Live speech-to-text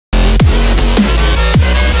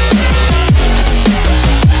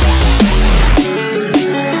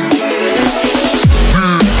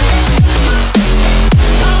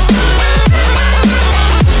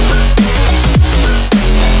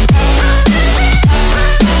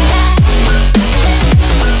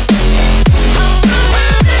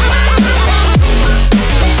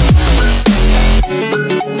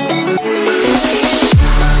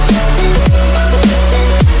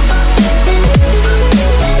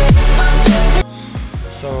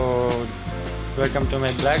welcome to my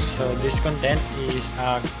blog. So this content is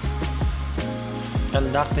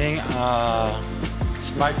conducting a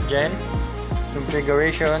smartgen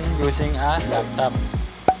configuration using a laptop.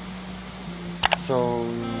 So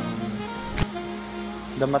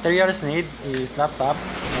the materials need is laptop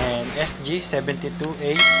and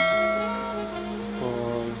SG72A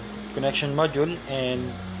for connection module and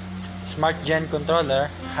smartgen controller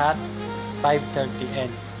HAT 530N.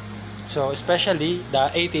 So especially the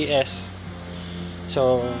ATS.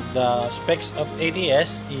 So the specs of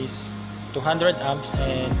ATS is 200 amps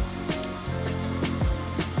and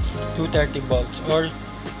 230 volts or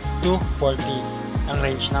 240 ang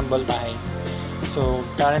range ng voltahe. So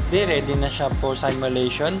currently ready na siya for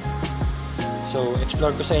simulation. So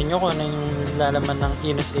explore ko sa inyo kung ano yung lalaman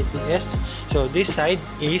ng Inus ATS. So this side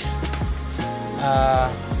is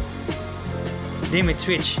limit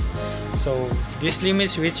switch. So this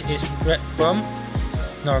limit switch is from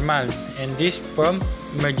normal and this from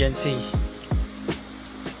emergency.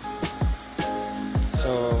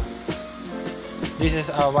 So this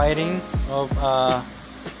is a wiring of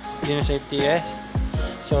Inus ATS.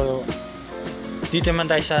 So dito man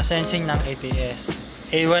tayo sa sensing ng ATS.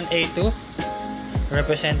 A1, A2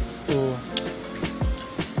 represent to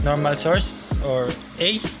normal source or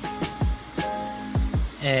A,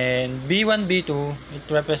 and B1, B2 it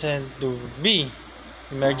represent to B,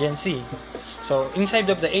 emergency. So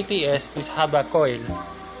inside of the ATS is have a coil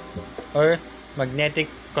or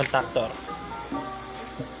magnetic contactor.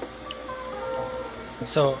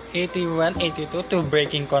 So AT1, AT2 to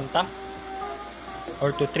breaking contact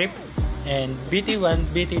or to trip, and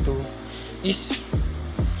BT1, BT2 is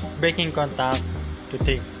breaking contact to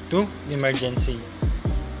trip to emergency.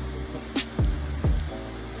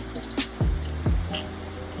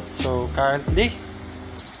 So currently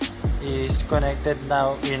is connected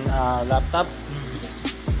now in a laptop.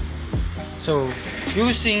 So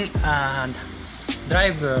using a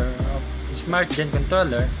driver of smartgen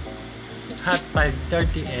controller HAT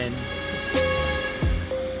 530N.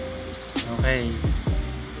 Okay.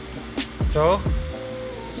 So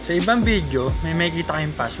sa ibang video may makikita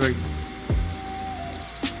kayong password.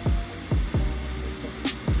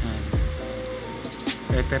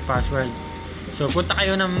 Pepe password. So punta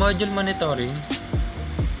kayo ng module monitoring.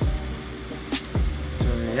 So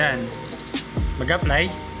yan, mag-apply.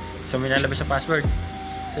 So may lalabas sa password.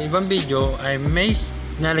 Sa ibang video ay may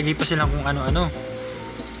nalagay pa silang kung ano-ano.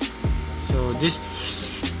 So this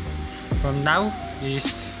from now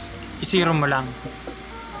is i-zero mo lang.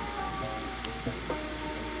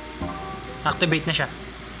 Activate na siya.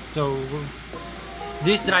 So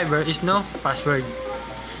this driver is no password.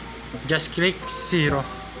 Just click 0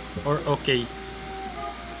 or OK.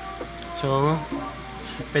 So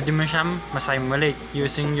pwede mo siyang ma-simulate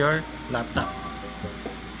using your laptop.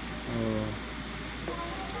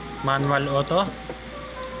 Manual auto.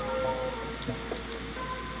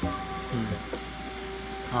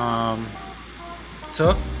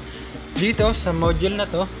 So dito sa module na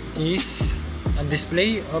to is a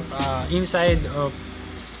display of inside of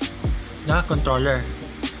the controller.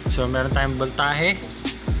 So meron tayong voltahe,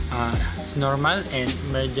 normal and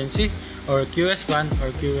emergency or QS1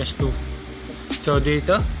 or QS2. So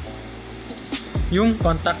dito yung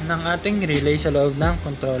contact ng ating relay sa loob ng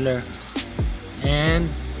controller, and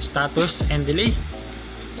status and delay,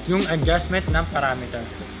 yung adjustment ng parameter.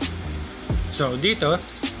 So dito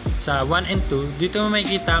sa 1 and 2, dito mo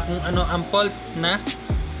makikita kung ano ang fault na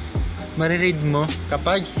mariread mo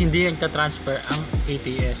kapag hindi nagta-transfer ang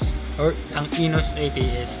ATS or ang Inus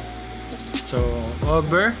ATS. So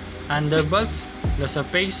over, under volts, loss of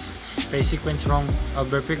phase, phase sequence wrong,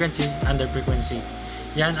 over frequency, under frequency.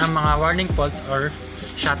 Yan ang mga warning fault or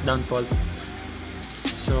shutdown fault.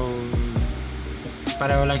 So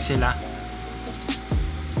pareho lang sila.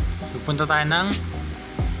 Pupunta tayo ng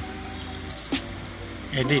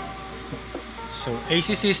edit. So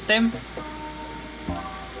AC system,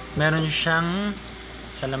 meron siyang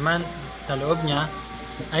sa laman sa loob niya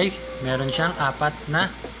ay meron siyang 4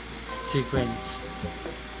 na sequence.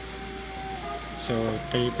 So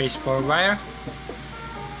 3 phase 4 wire,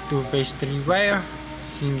 2 phase 3 wire,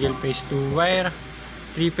 single phase 2 wire,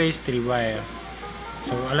 3 phase 3 wire.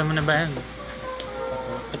 So alam mo na ba yan?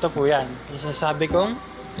 Ito po yan, sasabi kong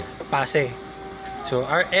pase. So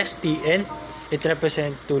RSTN, it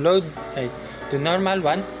represent to load, to normal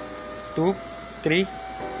 1, 2, 3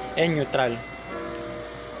 and neutral.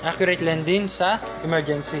 Accurate lang din sa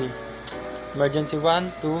emergency. Emergency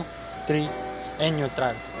 1, 2, 3 and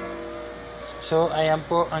neutral. So ayan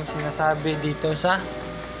po ang sinasabi dito sa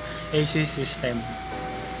AC system.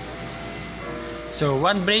 So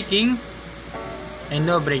one braking and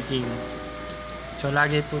no braking. So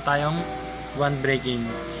lagi po tayong one breaking.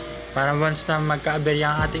 Para once na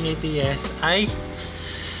magka-aberya ang ating ATS ay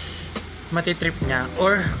matitrip niya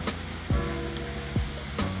or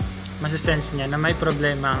masisense niya na may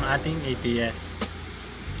problema ang ating ATS.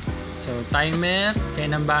 So timer,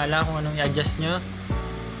 kayo nang bahala kung anong i-adjust nyo.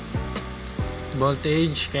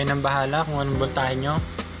 Voltage, kayo nang bahala kung anong voltahe nyo.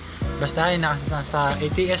 Basta ay nasa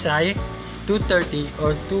ATS ay 230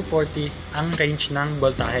 or 240 ang range ng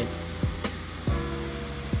voltahe.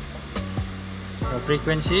 So,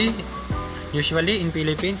 frequency, usually in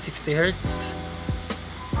Philippines 60 Hz.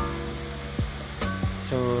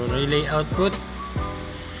 So relay output.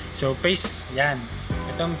 So phase, yan.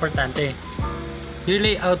 Ito importante.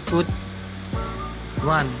 Relay output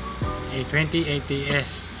 1, 20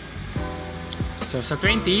 ATS. So sa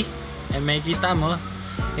 20, ay may kita mo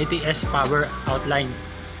ATS power outline.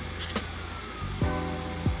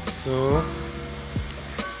 So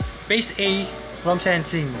phase A from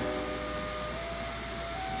sensing,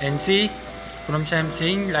 NC from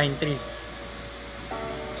sensing line 3.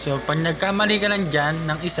 So pag nagkamali ka lang dyan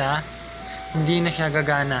ng isa, hindi na siya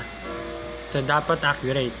gagana. So dapat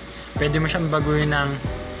accurate. Pwede mo siyang baguhin ng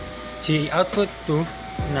si output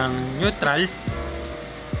 2 ng neutral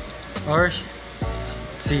or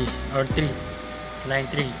C or 3, line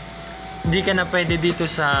 3. Hindi ka na pwede dito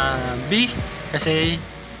sa B kasi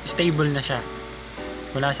stable na siya,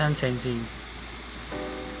 wala siyang sensing.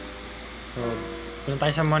 So punta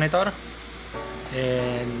tayo sa monitor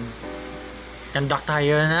and conduct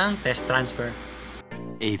tayo ng test transfer.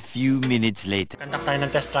 A few minutes later. Conduct tayo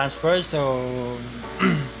ng test transfer. So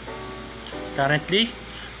currently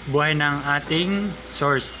buhay ng ating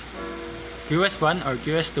source QS1 or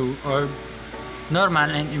QS2 or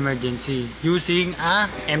normal and emergency using a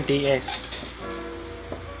MTS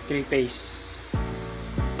 3-phase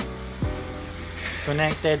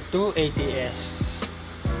connected to ATS.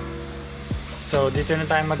 So dito na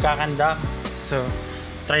tayo magkakandak. So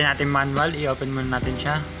try natin manual, i-open muna natin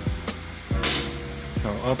siya.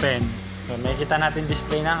 So open. So makikita natin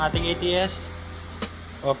display ng ating ATS.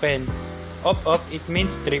 Open. Off, it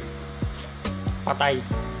means trip. Patay.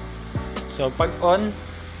 So pag on,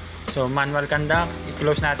 so manual conduct,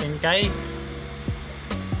 i-close natin kay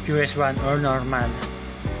QS1 or normal.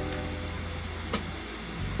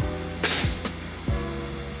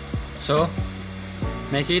 So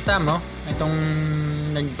makikita mo itong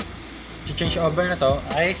nag-change over na to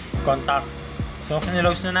ay contact. So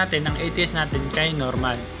kinilose na natin ang ATS natin kay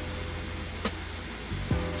normal.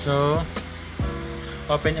 So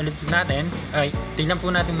open ulit natin. Ay, tingnan po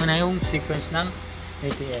natin muna yung sequence ng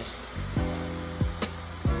ATS.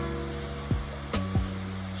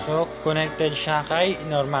 So connected siya kay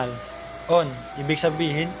normal. On, ibig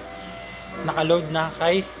sabihin naka-load na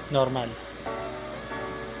kay normal.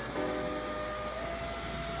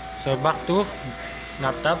 So back to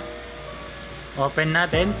laptop. Open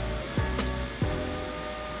natin.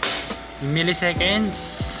 In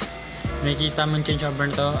milliseconds, makikita mo yung changeover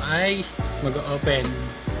na to ay mag-open.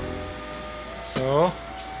 So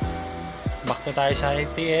back to tayo sa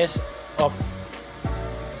ATS. Off.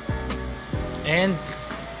 And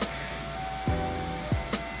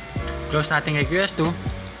close natin kay QS2.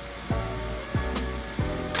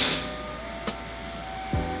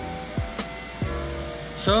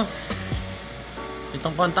 So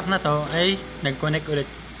itong contact na to ay nag-connect ulit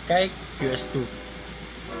kay QS2.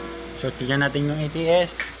 So tignan natin yung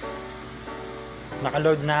ATS.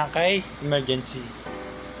 Naka-load na kay emergency.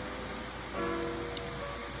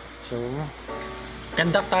 So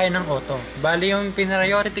conduct tayo ng auto. Bali yung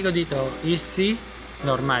priority ko dito is si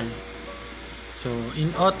normal. So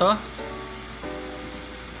in auto,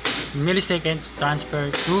 milliseconds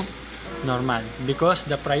transfer to normal because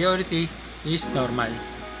the priority is normal.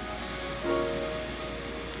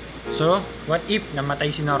 So what if namatay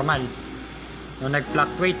si normal no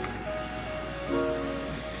nag-fluctuate?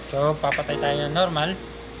 So papatay tayo ng normal.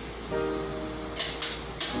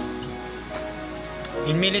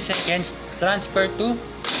 In milliseconds transfer to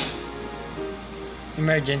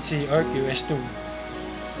emergency or QS2.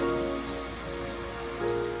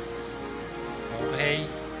 Okay,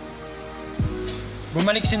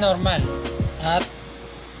 bumalik si normal at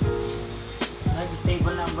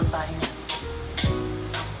nag-stable na ang voltahe niya.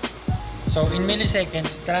 So in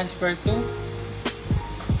milliseconds transfer to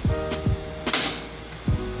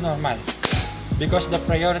normal because the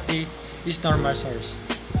priority is normal source.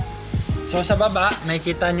 So sa baba,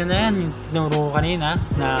 makikita nyo na yan, yung tinuro ko kanina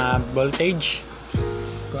na voltage,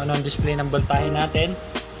 kung ano ang display ng voltahe natin.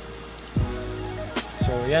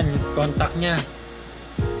 So yan, yung contact nya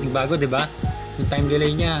nagbago, diba? Yung time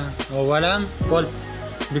delay nya, o walang fault.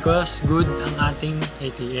 because good ang ating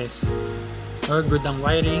ATS or good ang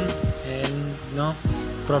wiring and no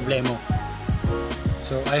problemo.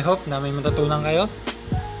 So I hope na may matutunan kayo.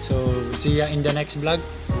 So see ya in the next vlog.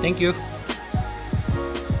 Thank you.